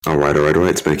All right.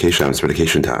 It's medication time. It's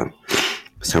medication time.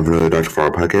 It's time for another Dr.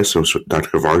 Varga podcast. So,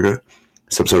 Dr. Varga,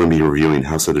 this episode I'm going to be reviewing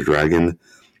House of the Dragon,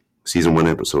 Season 1,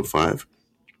 Episode 5.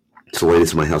 It's the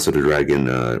latest in my House of the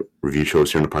Dragon review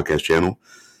shows here on the podcast channel.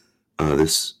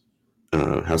 This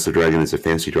House of the Dragon is a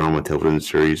fantasy drama television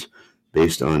series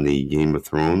based on the Game of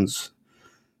Thrones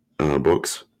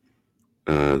books.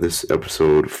 This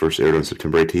episode first aired on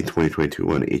September 18th, 2022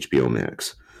 on HBO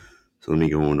Max. So let me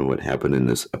go into what happened in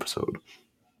this episode.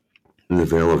 In the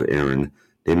Vale of Arryn,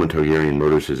 Daemon Targaryen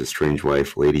murders his estranged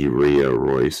wife, Lady Rhea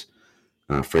Royce,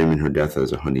 framing her death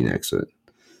as a hunting accident.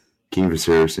 King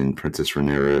Viserys and Princess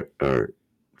Rhaenyra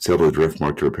sailed a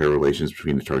driftmark to repair relations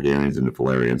between the Targaryens and the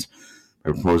Velaryons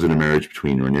by proposing a marriage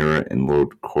between Rhaenyra and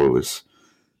Lord Corlys,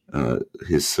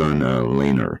 his son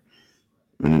Laenor.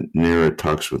 Rhaenyra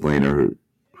talks with Laenor,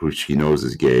 who she knows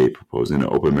is gay, proposing an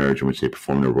open marriage in which they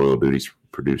perform their royal duties to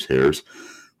produce heirs,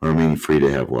 while remaining free to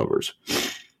have lovers.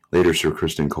 Later, Sir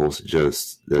Criston Cole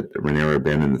suggests that Rhaenyra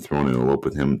abandon the throne and elope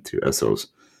with him to Essos.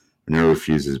 Rhaenyra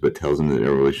refuses, but tells him that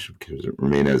their relationship can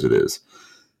remain as it is.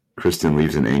 Criston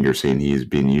leaves in anger, saying he is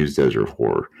being used as her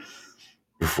whore.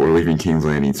 Before leaving King's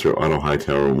Landing, Sir Otto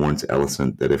Hightower warns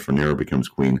Alicent that if Rhaenyra becomes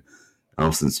queen,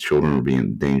 Alicent's children will be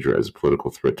in danger as a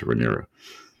political threat to Rhaenyra.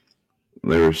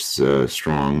 Larys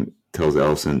Strong tells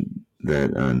Alicent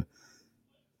that an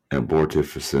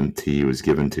abortifacient tea was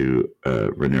given to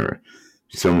Rhaenyra.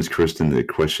 She summons Criston to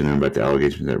question him about the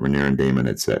allegations that Rhaenyra and Daemon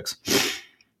had sex.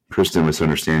 Criston,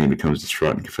 misunderstanding, becomes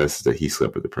distraught and confesses that he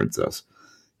slept with the princess.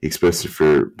 He expects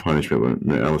for punishment when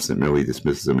Alicent merely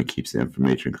dismisses him and keeps the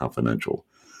information confidential.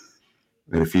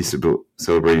 At a feast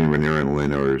celebrating Rhaenyra and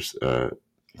Laenor's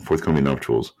forthcoming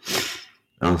nuptials,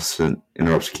 Alicent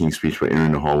interrupts the king's speech by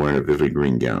entering the hall wearing a vivid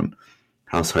green gown.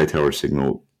 House Hightower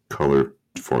signal color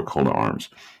for a call to arms.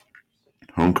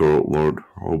 Homegirl Lord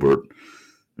Hobart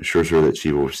assures her that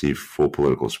she will receive full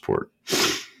political support.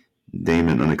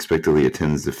 Daemon unexpectedly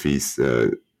attends the feast,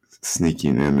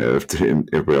 sneaking in after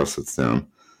everybody else sits down.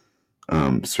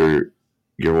 Sir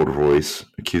Gerald Royce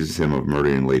accuses him of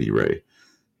murdering Lady Ray.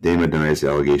 Daemon denies the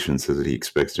allegation and says that he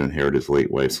expects to inherit his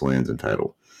late wife's lands and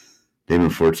title.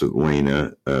 Daemon flirts with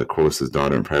Laena, Corlys'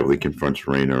 daughter, and privately confronts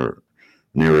Rhaenyra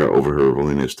over her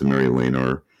willingness to marry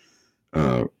Laenor.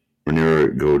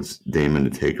 Rhaenyra goads Daemon to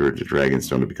take her to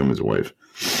Dragonstone to become his wife.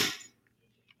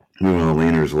 Meanwhile,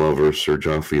 Laenor's lover, Sir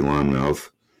Joffrey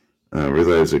Lonmouth,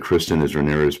 realizes that Criston is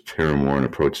Rhaenyra's paramour and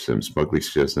approaches him, smugly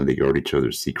suggesting they guard each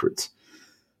other's secrets.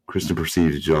 Criston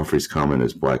perceives Joffrey's comment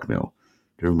as blackmail.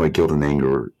 Driven by guilt and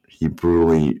anger, he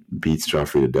brutally beats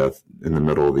Joffrey to death in the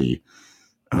middle of the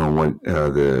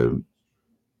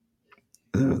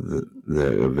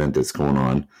event that's going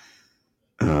on,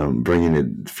 bringing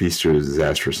the feast to a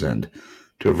disastrous end.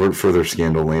 To avert further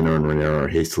scandal, Laenor and Rhaenyra are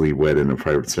hastily wed in a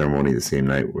private ceremony the same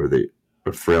night, where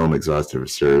a frail and exhausted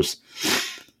Viserys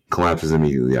collapses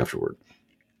immediately afterward.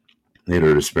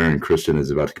 Later, despairing, Criston is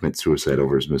about to commit suicide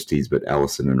over his misdeeds, but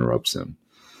Alicent interrupts him.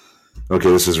 Okay,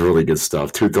 this is really good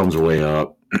stuff. 2 thumbs are way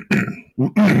up.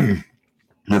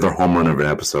 Another home run of an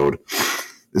episode.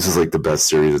 This is like the best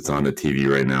series that's on the TV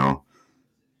right now.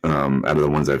 Out of the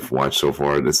ones I've watched so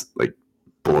far, this like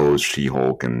blows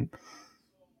She-Hulk and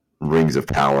Rings of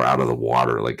Power out of the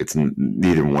water. Like it's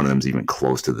neither one of them's even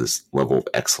close to this level of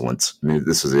excellence. I mean,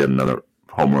 this is yet another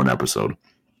home run episode.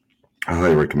 I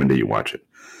highly recommend that you watch it.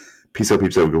 Peace out,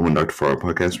 peeps. Have a good one, Dr. Farah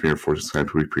podcast. We are 4 times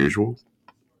per week per usual.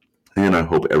 And I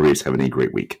hope everybody's having a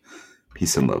great week.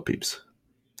 Peace and love, peeps.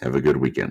 Have a good weekend.